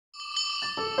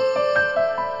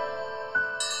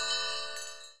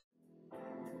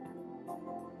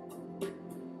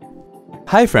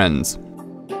Hi friends!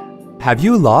 Have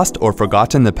you lost or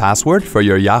forgotten the password for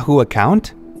your Yahoo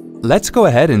account? Let's go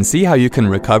ahead and see how you can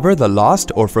recover the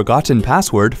lost or forgotten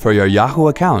password for your Yahoo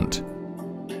account.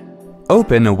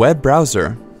 Open a web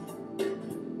browser.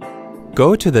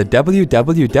 Go to the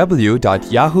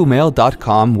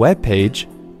www.yahoomail.com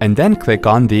webpage and then click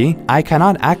on the I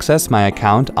cannot access my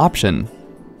account option.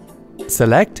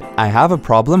 Select I have a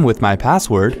problem with my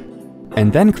password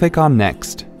and then click on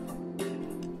Next.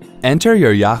 Enter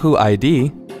your Yahoo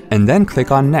ID and then click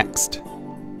on Next.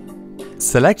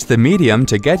 Select the medium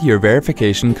to get your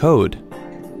verification code.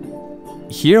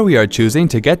 Here we are choosing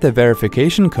to get the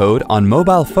verification code on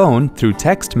mobile phone through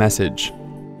text message.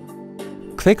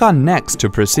 Click on Next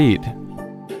to proceed.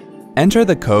 Enter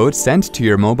the code sent to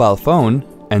your mobile phone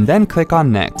and then click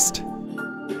on Next.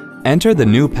 Enter the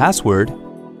new password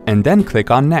and then click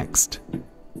on Next.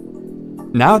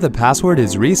 Now the password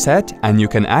is reset and you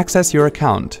can access your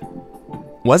account.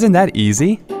 Wasn't that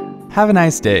easy? Have a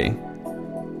nice day.